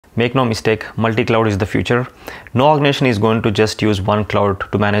Make no mistake, multi-cloud is the future. No organization is going to just use one cloud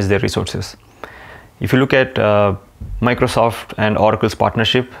to manage their resources. If you look at Microsoft and Oracle's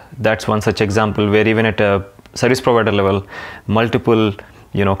partnership, that's one such example where even at a service provider level, multiple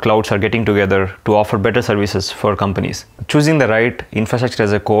clouds are getting together to offer better services for companies. Choosing the right infrastructure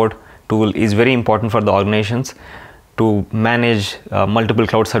as a code tool is very important for the organizations to manage multiple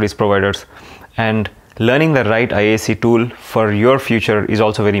cloud service providers, and learning the right IAC tool for your future is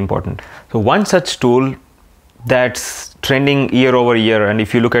also very important. So one such tool that's trending year over year, and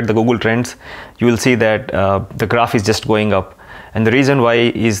if you look at the Google Trends, you will see that the graph is just going up. And the reason why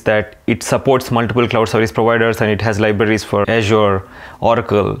is that it supports multiple cloud service providers, and it has libraries for Azure,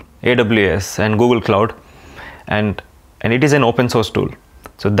 Oracle, AWS, and Google Cloud, and it is an open source tool.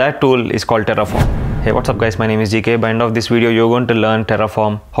 So that tool is called Terraform. Hey, what's up guys, my name is GK. By the end of this video, you're going to learn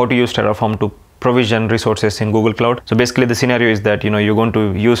Terraform, how to use Terraform to provision resources in Google Cloud. So basically the scenario is that you're going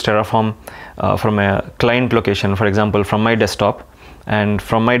to use Terraform from a client location, for example from my desktop, and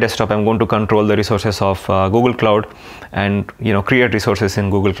from my desktop I'm going to control the resources of Google Cloud and create resources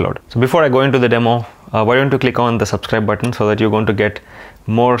in Google Cloud. So before I go into the demo, why don't you click on the subscribe button so that you're going to get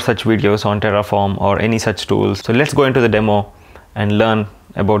more such videos on Terraform or any such tools. So let's go into the demo and learn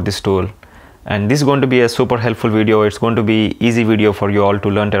about this tool. And this is going to be a super helpful video. It's going to be easy video for you all to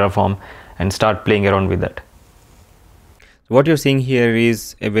learn Terraform and start playing around with that. So what you're seeing here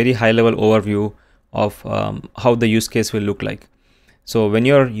is a very high level overview of how the use case will look like. So when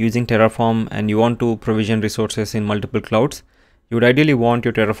you're using Terraform and you want to provision resources in multiple clouds, you would ideally want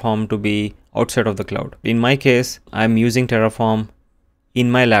your Terraform to be outside of the cloud. In my case, I'm using Terraform in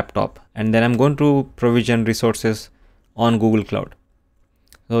my laptop, and then I'm going to provision resources on Google Cloud.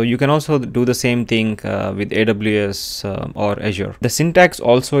 So you can also do the same thing with AWS or Azure. The syntax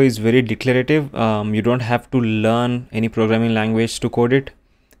also is very declarative. You don't have to learn any programming language to code it.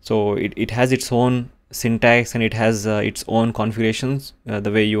 So it has its own syntax, and it has its own configurations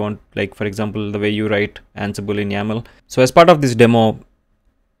the way you want, like for example the way you write Ansible in YAML. So as part of this demo,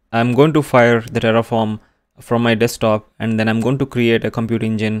 I'm going to fire the Terraform from my desktop, and then I'm going to create a compute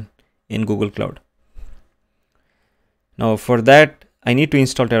engine in Google Cloud. Now for that I need to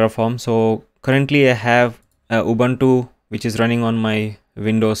install Terraform. So currently I have Ubuntu which is running on my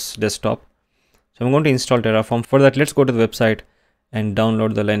Windows desktop. So I'm going to install Terraform. For that, let's go to the website and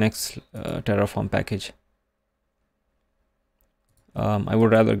download the Linux Terraform package. I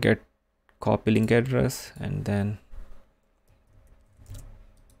would rather get copy link address and then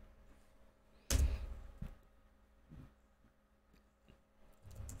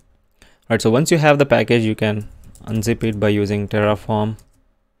right. So once you have the package, you can unzip it by using Terraform.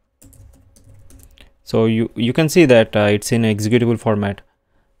 So you can see that it's in executable format.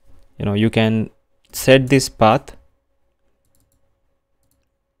 You can set this path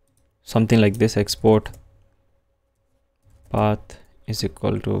something like this: export path is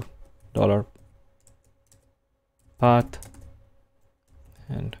equal to $path,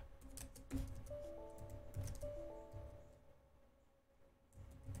 and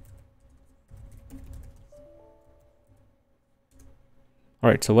all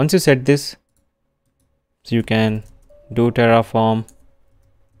right. So once you set this, so you can do Terraform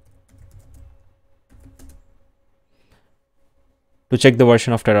to check the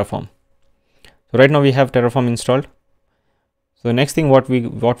version of Terraform. So right now we have Terraform installed. So the next thing what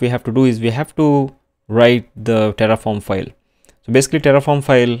we have to do is we have to write the Terraform file. So basically Terraform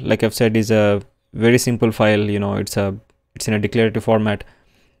file, like I've said, is a very simple file. It's in a declarative format,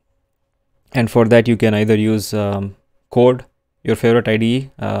 and for that you can either use code, your favorite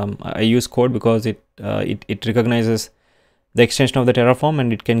IDE. I use code because it recognizes the extension of the Terraform,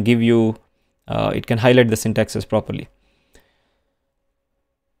 and it can give you it can highlight the syntaxes properly.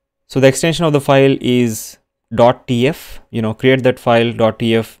 So the extension of the file is .tf. Create that file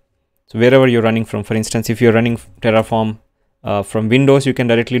 .tf. So wherever you're running from, for instance, if you're running Terraform from Windows, you can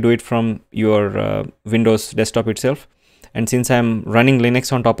directly do it from your Windows desktop itself. And since I'm running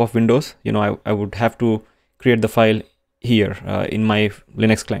Linux on top of Windows, I would have to create the file here in my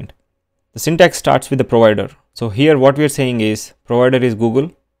Linux client. The syntax starts with the provider. So here what we're saying is provider is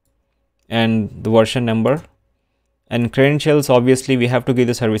Google and the version number, and credentials, obviously we have to give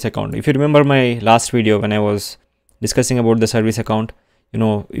the service account. If you remember my last video when I was discussing about the service account,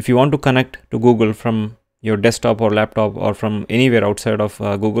 if you want to connect to Google from your desktop or laptop or from anywhere outside of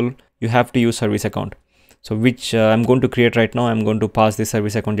Google, you have to use service account. So which I'm going to create right now. I'm going to pass the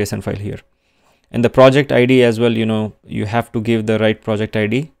service account JSON file here. And the project ID as well, you have to give the right project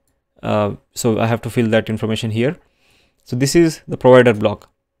ID. So I have to fill that information here. So this is the provider block.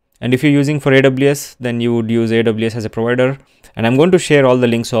 And if you're using for AWS, then you would use AWS as a provider. And I'm going to share all the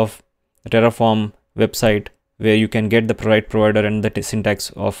links of the Terraform website where you can get the right provider and the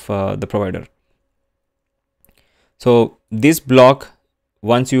syntax of the provider. So this block,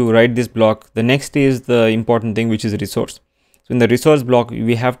 once you write this block, the next is the important thing, which is resource. So in the resource block,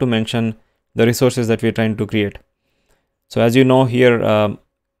 we have to mention the resources that we're trying to create. So as you know here,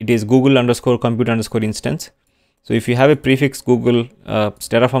 it is Google_compute_instance. So if you have a prefix Google,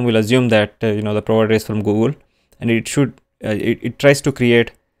 Terraform will assume that the provider is from Google, and it should it tries to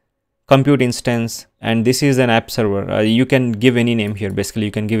create compute instance, and this is an app server. You can give any name here. Basically,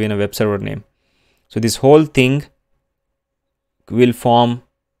 you can give in a web server name. So this whole thing will form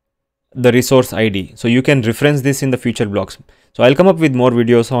the resource ID. So you can reference this in the future blocks. So I'll come up with more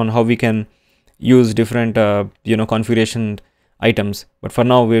videos on how we can use different configuration items, but for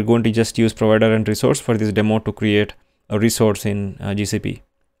now we're going to just use provider and resource for this demo to create a resource in GCP.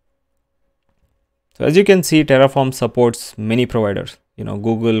 So as you can see, Terraform supports many providers,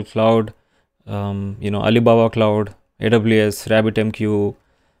 Google Cloud, Alibaba Cloud, AWS, RabbitMQ,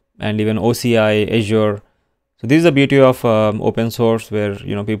 and even OCI, Azure. So this is the beauty of open source, where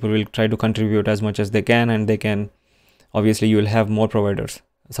people will try to contribute as much as they can, and they can, obviously you will have more providers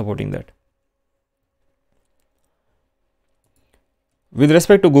supporting that. With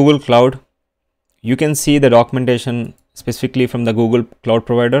respect to Google Cloud, you can see the documentation specifically from the Google Cloud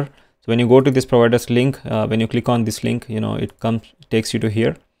provider. So when you go to this provider's link, when you click on this link, it takes you to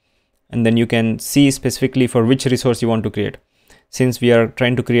here, and then you can see specifically for which resource you want to create. Since we are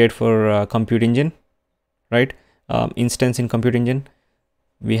trying to create for Compute Engine, right, instance in Compute Engine,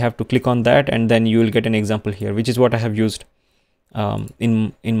 we have to click on that, and then you will get an example here, which is what I have used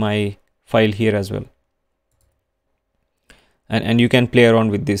in my file here as well. And you can play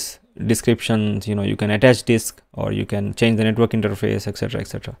around with this descriptions. You can attach disk, or you can change the network interface, etc.,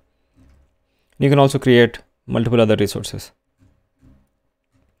 etc. You can also create multiple other resources.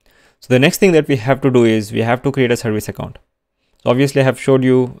 So the next thing that we have to do is we have to create a service account. So obviously I have showed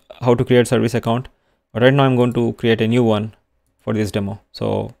you how to create service account, but right now I'm going to create a new one for this demo.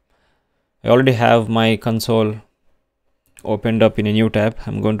 So I already have my console opened up in a new tab.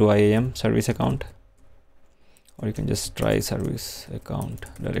 I'm going to IAM service account, or you can just try service account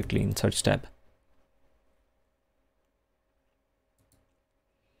directly in search tab.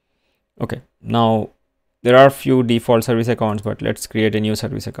 Okay, now there are few default service accounts, but let's create a new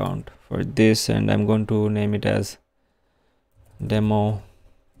service account for this, and I'm going to name it as demo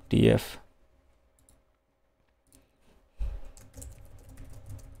tf.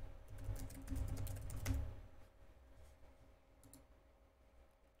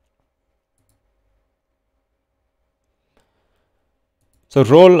 So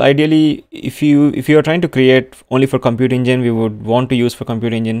role, ideally, if you are trying to create only for Compute Engine, we would want to use for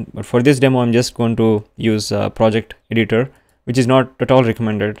Compute Engine, but for this demo I'm just going to use project editor, which is not at all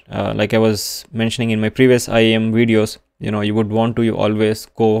recommended. Like I was mentioning in my previous IAM videos, you would want to always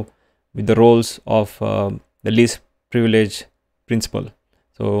go with the roles of the least privilege principle.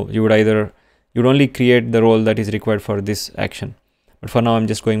 So you would only create the role that is required for this action, but for now I'm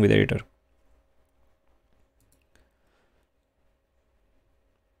just going with editor.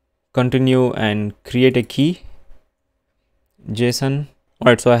 Continue and create a key JSON.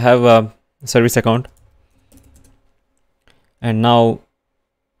 All right, so I have a service account, and now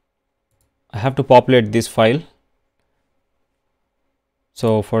I have to populate this file.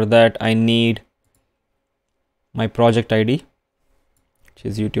 So for that I need my project ID, which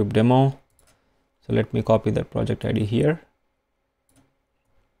is YouTube demo. So let me copy that project ID here,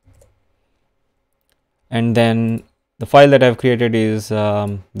 and then the file that I've created is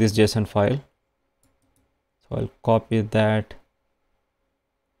this JSON file. So I'll copy that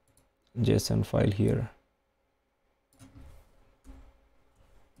JSON file here.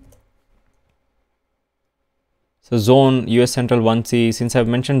 So zone US Central 1C, since I've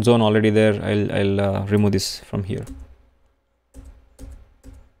mentioned zone already there, I'll remove this from here.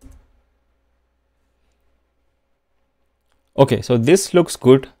 Okay, so this looks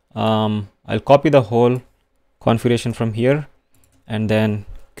good. I'll copy the whole configuration from here and then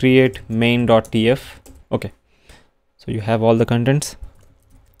create main.tf. Okay, so you have all the contents.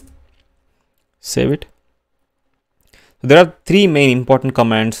 Save it. So there are three main important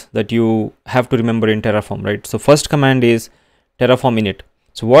commands that you have to remember in Terraform, right? So first command is Terraform init.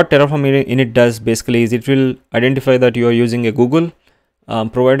 So what Terraform init does basically is it will identify that you are using a Google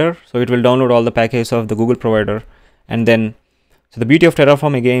provider. So it will download all the packages of the Google provider, and then so the beauty of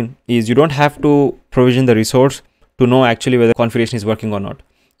Terraform again is you don't have to provision the resource to know actually whether the configuration is working or not.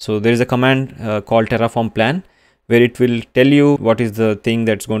 So there is a command called Terraform plan, where it will tell you what is the thing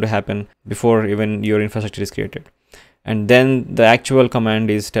that's going to happen before even your infrastructure is created. and then the actual command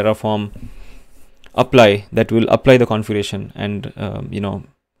is terraform apply, that will apply the configuration and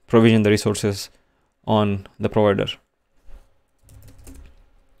provision the resources on the provider.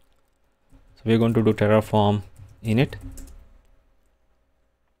 So we're going to do terraform init.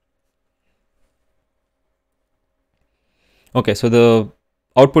 Okay, so the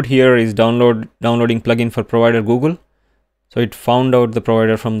output here is downloading plugin for provider Google. So it found out the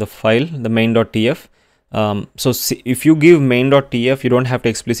provider from the file, the main.tf. If you give main.tf, you don't have to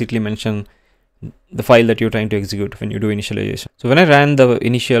explicitly mention the file that you're trying to execute when you do initialization. So when I ran the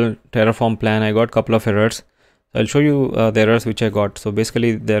initial Terraform plan, I got a couple of errors. I'll show you the errors which I got. So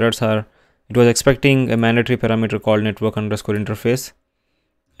basically the errors are, it was expecting a mandatory parameter called network_interface,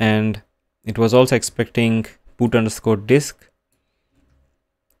 and it was also expecting boot_disk,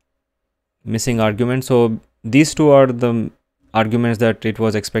 missing argument. So these two are the arguments that it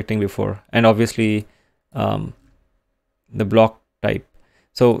was expecting before, and obviously the block type.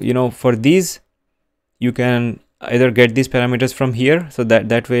 So for these, you can either get these parameters from here, so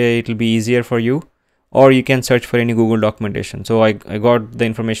that way it will be easier for you, or you can search for any Google documentation. So I got the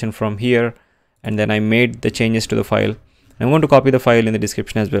information from here, and then I made the changes to the file. I'm going to copy the file in the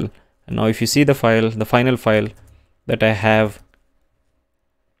description as well. And now if you see the file, the final file that I have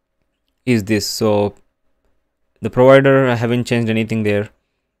is this. So the provider, I haven't changed anything there,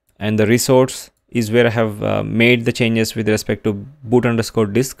 and the resource is where I have made the changes with respect to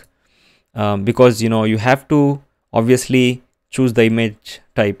boot_disk, because you have to obviously choose the image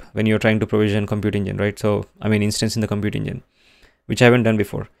type when you're trying to provision compute engine, right? So I mean instance in the compute engine, which I haven't done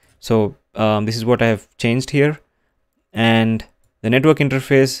before. So this is what I have changed here, and the network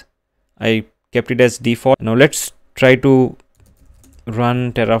interface, I kept it as default. Now let's try to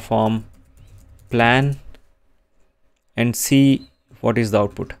run Terraform plan and see what is the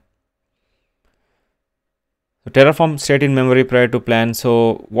output. So Terraform state in memory prior to plan.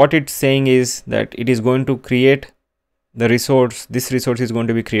 So what it's saying is that it is going to create the resource. This resource is going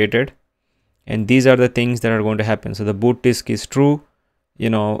to be created, and these are the things that are going to happen. So the boot disk is true,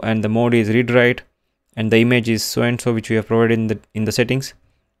 and the mode is read write, and the image is so and so, which we have provided in the settings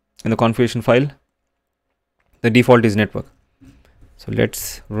in the configuration file. The default is network. So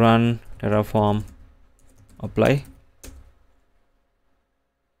let's run Terraform apply.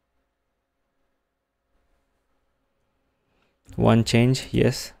 One change,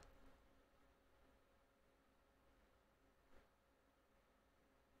 yes.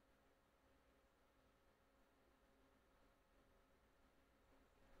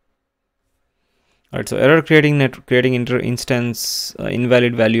 All right, so error creating instance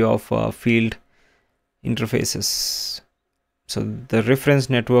invalid value of field interfaces. So the reference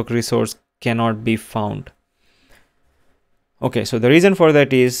network resource cannot be found. Okay, so the reason for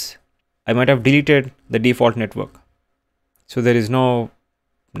that is I might have deleted the default network. So there is no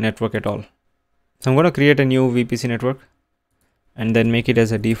network at all. So I'm going to create a new VPC network and then make it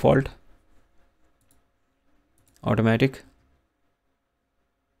as a default automatic.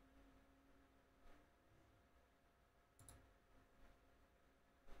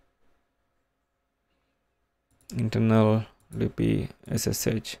 Internal VP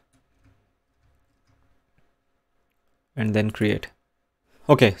SSH and then create.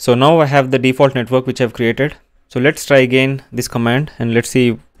 Okay, so now I have the default network which I've created. So let's try again this command and let's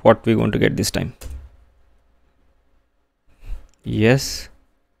see what we're going to get this time. Yes.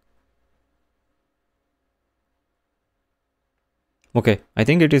 Okay, I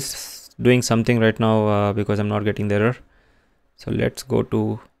think it is doing something right now because I'm not getting the error. So let's go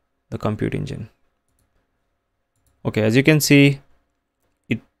to the compute engine. Okay, as you can see,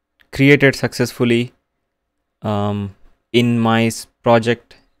 it created successfully in my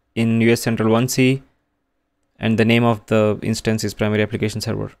project in US Central 1C, and the name of the instance is primary application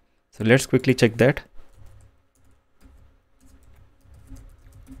server. So let's quickly check that.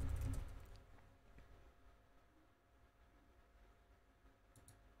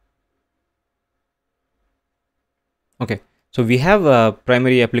 Okay, so we have a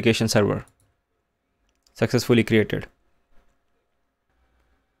primary application server successfully created.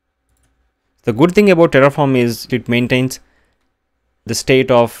 The good thing about Terraform is it maintains the state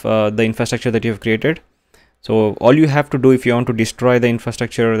of the infrastructure that you have created. So all you have to do if you want to destroy the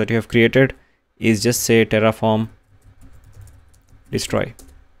infrastructure that you have created is just say Terraform destroy.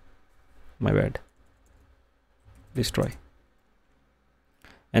 My bad. Destroy.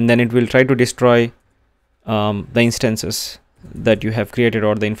 And then it will try to destroy the instances that you have created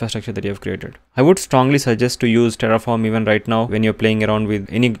or the infrastructure that you have created. I would strongly suggest to use Terraform even right now when you're playing around with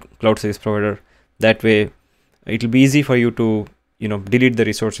any cloud service provider. That way it will be easy for you to delete the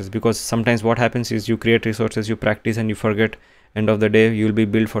resources, because sometimes what happens is you create resources, you practice, and you forget. End of the day, you'll be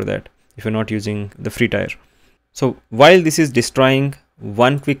billed for that if you're not using the free tier. So while this is destroying,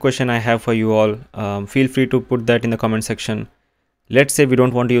 one quick question I have for you all, feel free to put that in the comment section. Let's say we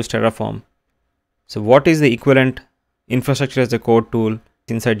don't want to use Terraform. So what is the equivalent infrastructure as a code tool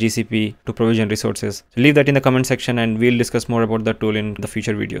inside GCP to provision resources? So leave that in the comment section and we'll discuss more about that tool in the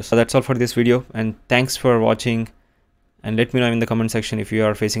future videos. So that's all for this video, and thanks for watching, and let me know in the comment section if you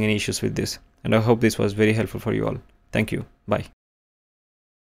are facing any issues with this, and I hope this was very helpful for you all. Thank you. Bye.